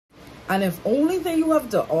And if only thing you have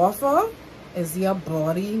to offer is your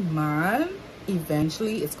body, man,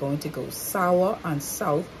 eventually it's going to go sour and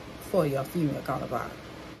south for your female counterpart.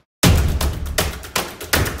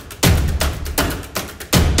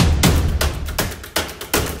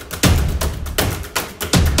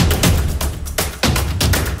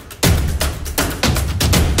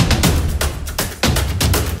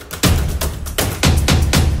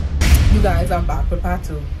 You guys, I'm back with part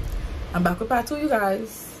 2. I'm back with part 2, you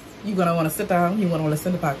guys. You're gonna want to sit down. You want to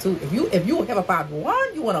listen to part 2. If you have a part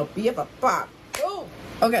 1, you want to be at a part 2.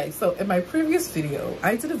 Okay, so in my previous video,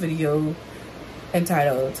 I did a video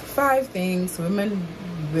entitled 5 Things Women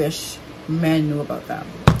Wish Men Knew About Them.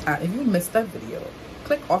 And if you missed that video,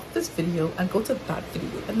 click off this video and go to that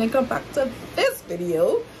video, and then come back to this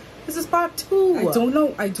video. This is part 2.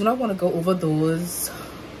 I do not want to go over those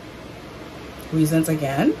reasons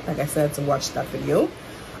again. Like I said, to watch that video.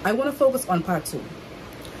 I want to focus on part 2.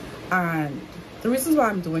 And the reasons why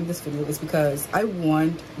I'm doing this video is because I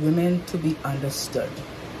want women to be understood.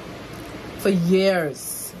 For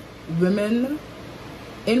years, women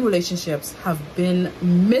in relationships have been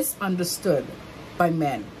misunderstood by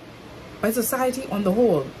men, by society on the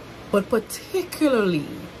whole, but particularly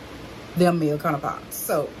their male counterparts.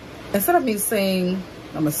 So instead of me saying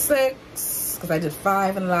number 6, because I did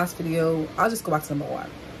 5 in the last video, I'll just go back to number 1.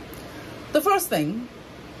 The first thing,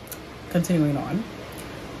 continuing on,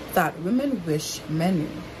 that women wish men knew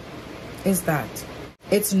is that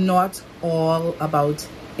it's not all about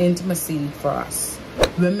intimacy for us.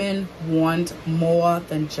 Women want more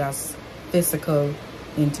than just physical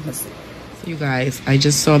intimacy. So you guys, I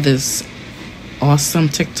just saw this awesome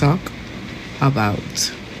TikTok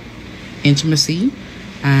about intimacy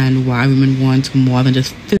and why women want more than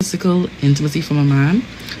just physical intimacy from a man.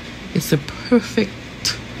 It's a perfect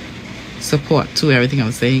support to everything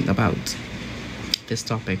I'm saying about this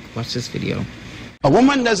topic. Watch this video. A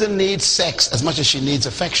woman doesn't need sex as much as she needs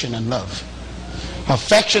affection and love.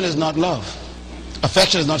 Affection is not love.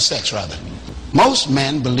 Affection is not sex, rather. Most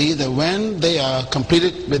men believe that when they are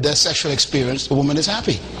completed with their sexual experience, the woman is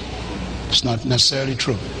happy. It's not necessarily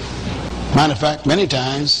true. Matter of fact, many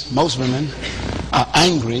times, most women are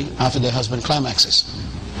angry after their husband climaxes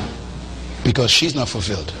because she's not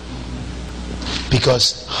fulfilled.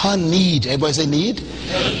 Because her need, everybody say need?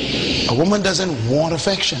 A woman doesn't want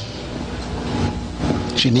affection.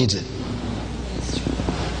 She needs it.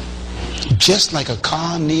 Just like a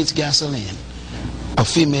car needs gasoline, a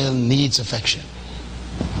female needs affection.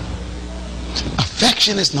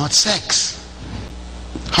 Affection is not sex.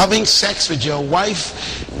 Having sex with your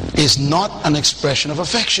wife is not an expression of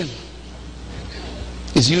affection.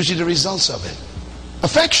 It's usually the results of it.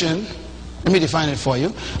 Affection, let me define it for you.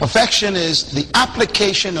 Affection is the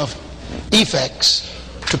application of effects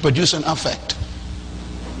to produce an affect.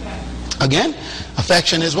 Again,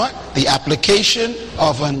 affection is what? The application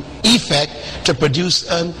of an effect to produce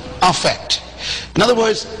an affect. In other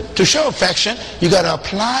words, to show affection, you got to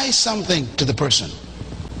apply something to the person,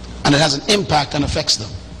 and it has an impact and affects them.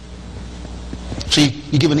 So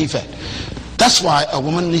you give an effect. That's why a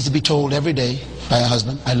woman needs to be told every day by her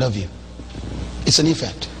husband, I love you. It's an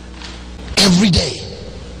effect. Every day,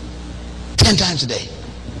 10 times a day,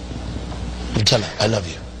 you tell her, I love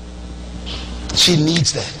you. She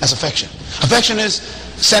needs that. That's affection. Affection is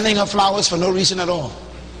sending her flowers for no reason at all.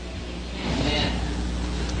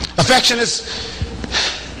 Affection is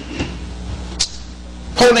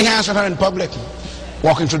holding hands with her in public,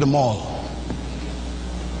 walking through the mall.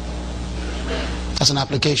 That's an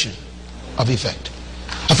application of effect.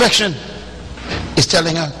 Affection is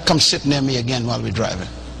telling her, come sit near me again while we're driving.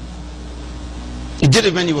 You did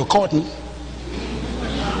it when you were courting.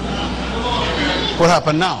 What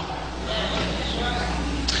happened now?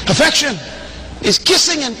 Affection is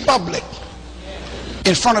kissing in public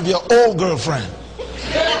in front of your old girlfriend.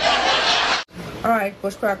 Alright,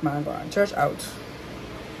 bush crack man gone. Church out.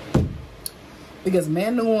 Because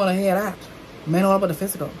men don't want to hear that. Men are all about the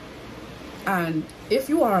physical. And if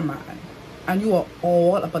you are a man and you are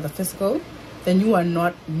all about the physical, then you are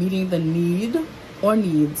not meeting the need or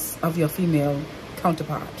needs of your female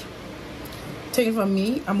counterpart. Take it from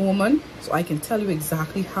me, I'm a woman, so I can tell you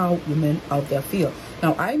exactly how women out there feel.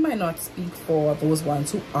 Now, I might not speak for those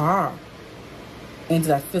ones who are into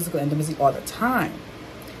that physical intimacy all the time,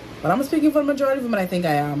 but I'm speaking for the majority of women. I think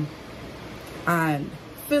I am. And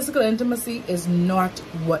physical intimacy is not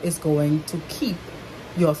what is going to keep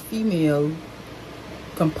your female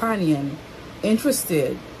companion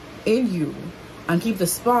interested in you and keep the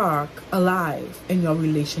spark alive in your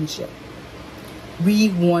relationship. We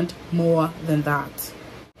want more than that.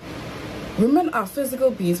 Women are physical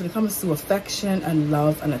beings when it comes to affection and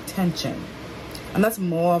love and attention. And that's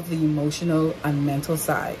more of the emotional and mental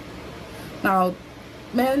side. Now,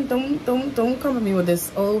 men, don't come at me with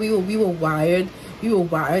this, oh, we were wired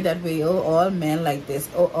that way, oh, all men like this,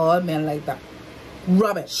 oh, all men like that.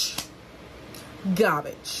 Rubbish.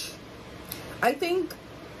 Garbage. I think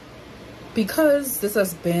because this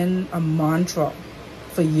has been a mantra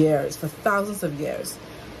for years, for thousands of years,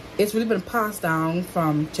 it's really been passed down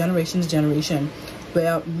from generation to generation,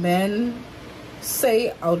 where men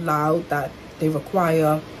say out loud that they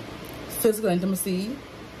require physical intimacy,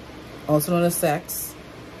 also known as sex,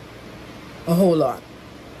 a whole lot.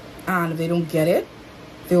 And if they don't get it,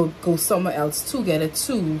 they'll go somewhere else to get it,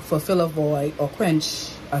 to fulfill a void or quench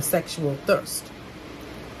a sexual thirst.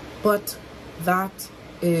 But that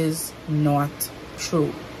is not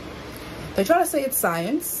true. They try to say it's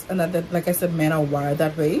science and that, like I said, men are wired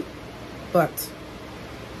that way, but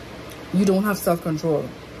you don't have self-control.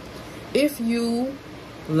 If you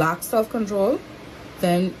lack self-control,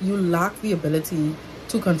 then you lack the ability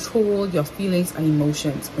to control your feelings and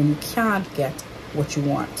emotions when you can't get what you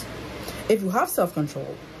want. If you have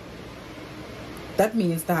self-control, that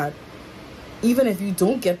means that even if you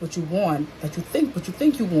don't get what you want, what you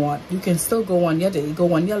think you want, you can still go on your day,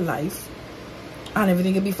 go on your life, and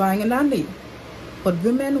everything can be fine and dandy. But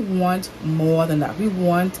women want more than that. We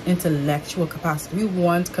want intellectual capacity. We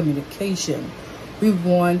want communication. We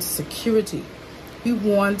want security. We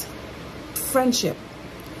want friendship.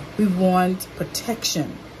 We want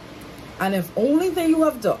protection. And if only thing you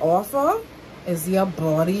have to offer is your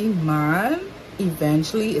body, man,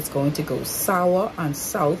 eventually it's going to go sour and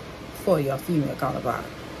south for your female counterpart.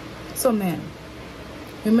 So men,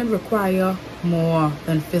 women require more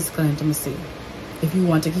than physical intimacy. If you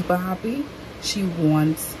want to keep her happy, she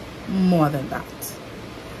wants more than that.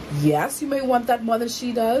 Yes, you may want that more than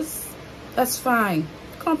she does. That's fine.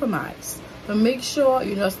 Compromise. But make sure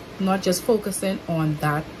you're just not just focusing on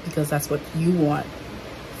that because that's what you want.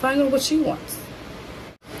 Find out what she wants.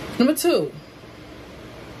 Number 2.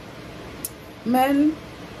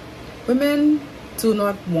 Women do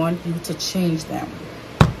not want you to change them.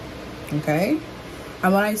 Okay?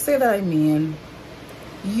 And when I say that, I mean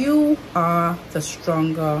you are the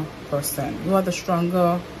stronger person. You are the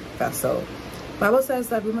stronger vessel. Bible says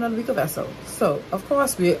that women are the weaker vessel. So, of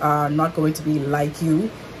course, we are not going to be like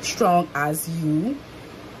you, strong as you,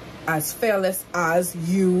 as fearless as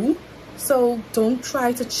you. So, don't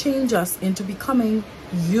try to change us into becoming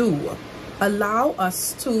you. Allow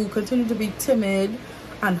us to continue to be timid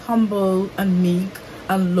and humble and meek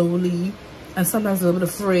and lowly and sometimes a little bit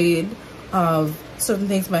afraid of certain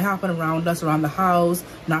things might happen around us, around the house,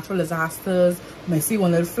 natural disasters. You might see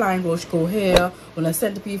one little flying roach go here, when a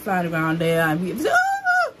centipede flying around there, and we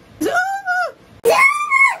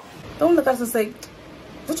don't look at us and say,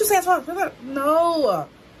 what you say? No,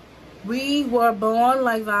 we were born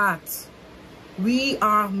like that. We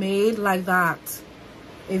are made like that.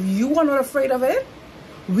 If you are not afraid of it,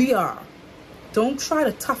 we are. Don't try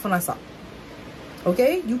to toughen us up.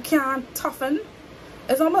 Okay? You can't toughen.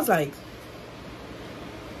 It's almost like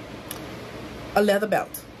a leather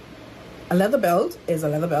belt. A leather belt is a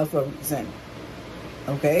leather belt for a reason.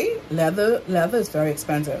 Okay? Leather is very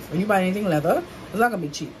expensive. When you buy anything leather, it's not gonna be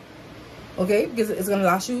cheap. Okay? Because it's gonna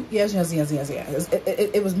last you years.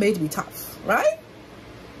 It was made to be tough, right?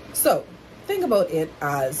 So think about it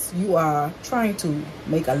as you are trying to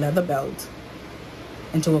make a leather belt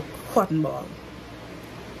into a cotton ball.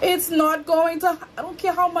 It's not going to, I don't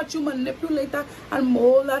care how much you manipulate that and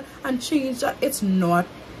mold that and change that, it's not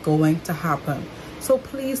going to happen. So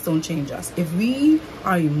please don't change us. If we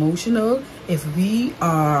are emotional, if we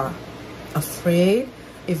are afraid,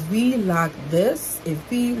 if we lack this, if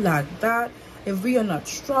we lack that, if we are not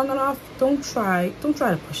strong enough, don't try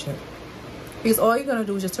to push it. Because all you're gonna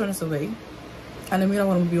do is just turn us away, and then we don't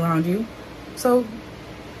want to be around you. So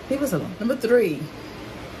leave us alone. Number 3.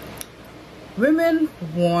 Women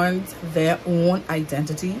want their own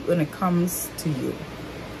identity when it comes to you.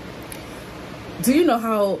 Do you know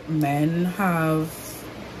how men have,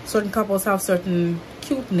 certain couples have certain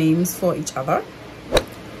cute names for each other?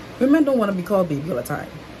 Women don't want to be called baby all the time.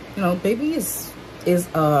 You know, baby is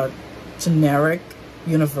a generic,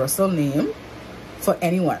 universal name for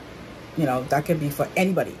anyone. You know, that can be for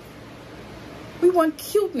anybody. We want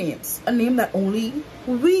cute names, a name that only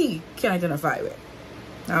we can identify with.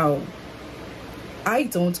 Now, I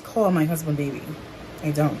don't call my husband baby.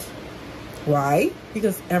 I don't. Why?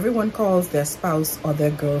 Because everyone calls their spouse or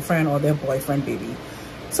their girlfriend or their boyfriend baby.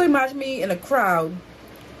 So imagine me in a crowd,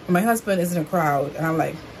 and my husband is in a crowd, and I'm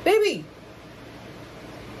like, baby,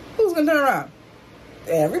 who's gonna turn around?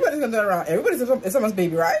 everybody's gonna turn around. Everybody's someone's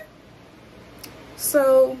baby, right?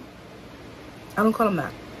 So I don't call him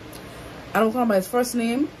that. I don't call him by his first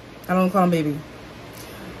name. I don't call him baby.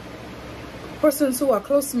 Persons who are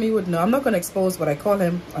close to me would know. I'm not gonna expose what I call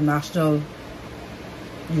him on national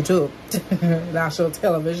YouTube, national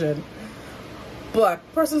television. But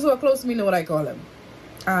persons who are close to me know what I call him.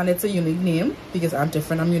 And it's a unique name because I'm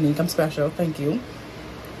different, I'm unique, I'm special, thank you.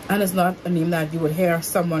 And it's not a name that you would hear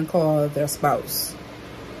someone call their spouse.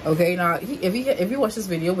 Okay, now if he watched this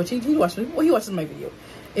video, which he watches my video.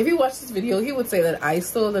 If he watched this video, he would say that I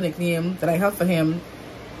stole the nickname that I have for him.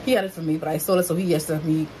 He had it for me, but I stole it, so he has to let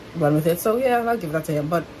me run with it. So yeah, I'll give that to him.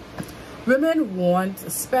 But women want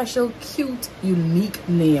special, cute, unique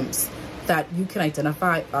names that you can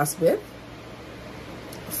identify us with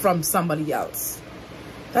from somebody else.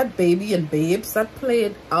 That baby and babes, that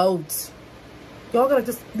played out. Y'all gotta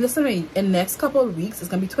just listen to me. In the next couple of weeks, it's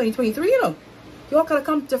gonna be 2023, you know. Y'all gotta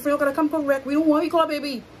come different, y'all gotta come correct. We don't want you to call a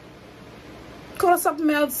baby. Call us something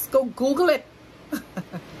else. Go Google it.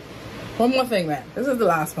 One more thing, man. This is the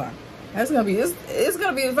last one. It's gonna be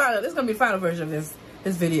the final version of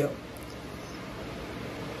this video.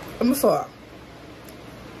 Number 4.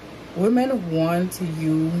 Women want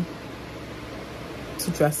you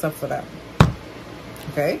to dress up for them.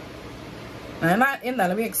 Okay? And not in that,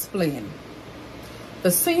 let me explain.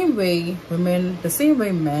 The same way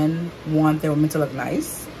men want their women to look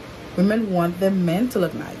nice, women want their men to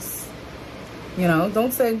look nice. You know,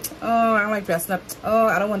 don't say, oh, I don't like dressing up. Oh,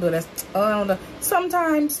 I don't want to do this. Oh, I don't want to.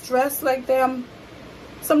 Sometimes dress like them.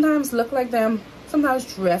 Sometimes look like them.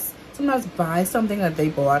 Sometimes dress. Sometimes buy something that they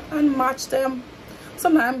bought and match them.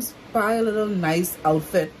 Sometimes buy a little nice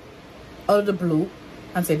outfit out of the blue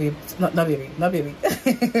and say, babe, not baby.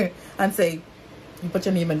 And say, you put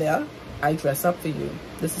your name in there. I dress up for you.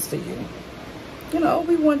 This is for you. You know,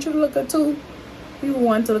 we want you to look good too. We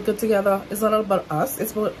want to look good together. It's not all about us.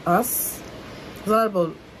 It's about us. It's not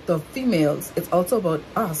about the females. It's also about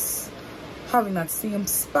us having that same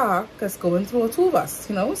spark that's going through the two of us,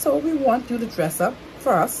 you know. So we want you to dress up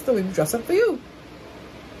for us the way we dress up for you.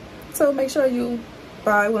 So make sure you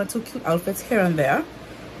buy 1 or 2 cute outfits here and there.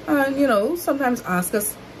 And, you know, sometimes ask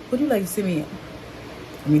us, what do you like to see me in?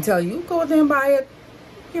 Let me tell you, go out there and buy it.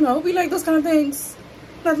 You know, we like those kind of things.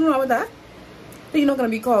 Nothing wrong with that. But you're not going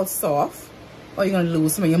to be called soft. Or you're going to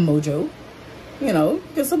lose some of your mojo. You know, you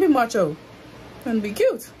can still be macho and be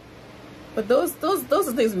cute. But those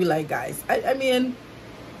are things we like, guys. I mean,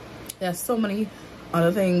 there's so many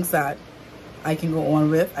other things that I can go on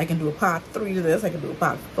with. I can do a part 3 to this. I can do a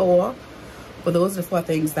part 4. But those are the 4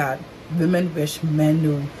 things that women wish men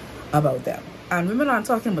knew about them. And women aren't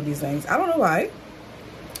talking about these things. I don't know why.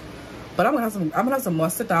 But I'm gonna have some more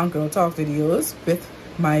sit down girl talk videos with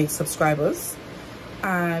my subscribers.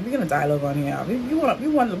 And we're gonna dialogue on here. We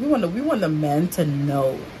want the men to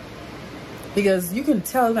know. Because you can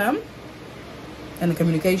tell them in the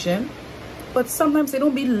communication, but sometimes they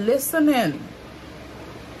don't be listening.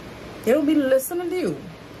 They don't be listening to you.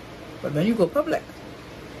 But when you go public,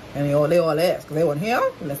 and they all ask, because they want to hear,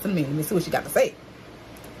 listen to me, let me see what you got to say.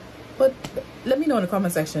 But let me know in the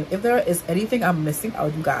comment section if there is anything I'm missing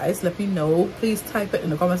out, you guys. Let me know. Please type it in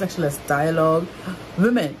the comment section. Let's dialogue.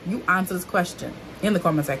 Women, you answer this question in the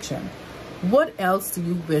comment section. What else do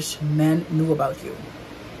you wish men knew about you?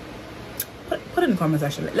 Put it in the comment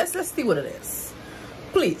section. Let's see what it is.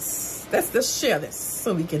 Please, let's share this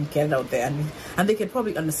so we can get it out there, and they can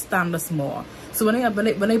probably understand us more. So when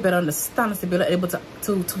they better understand us, they better able to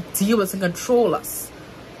deal with us and control us.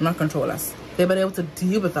 Not control us. They better able to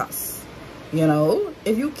deal with us. You know,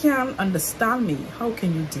 if you can't understand me, how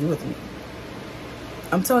can you deal with me?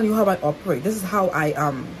 I'm telling you how I operate. This is how I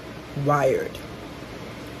am wired,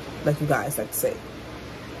 like you guys like to say.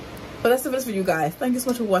 But that's the best for you guys. Thank you so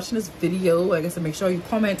much for watching this video. Like I said, make sure you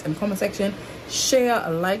comment in the comment section, share,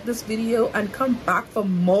 like this video, and come back for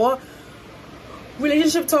more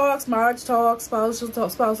relationship talks, marriage talks, spousal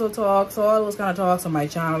talks, all those kind of talks on my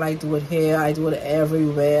channel. I do it here, I do it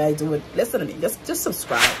everywhere, I do it. Listen to me, just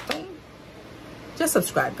subscribe. Just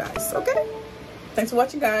subscribe, guys. Okay, thanks for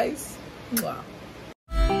watching, guys. Wow.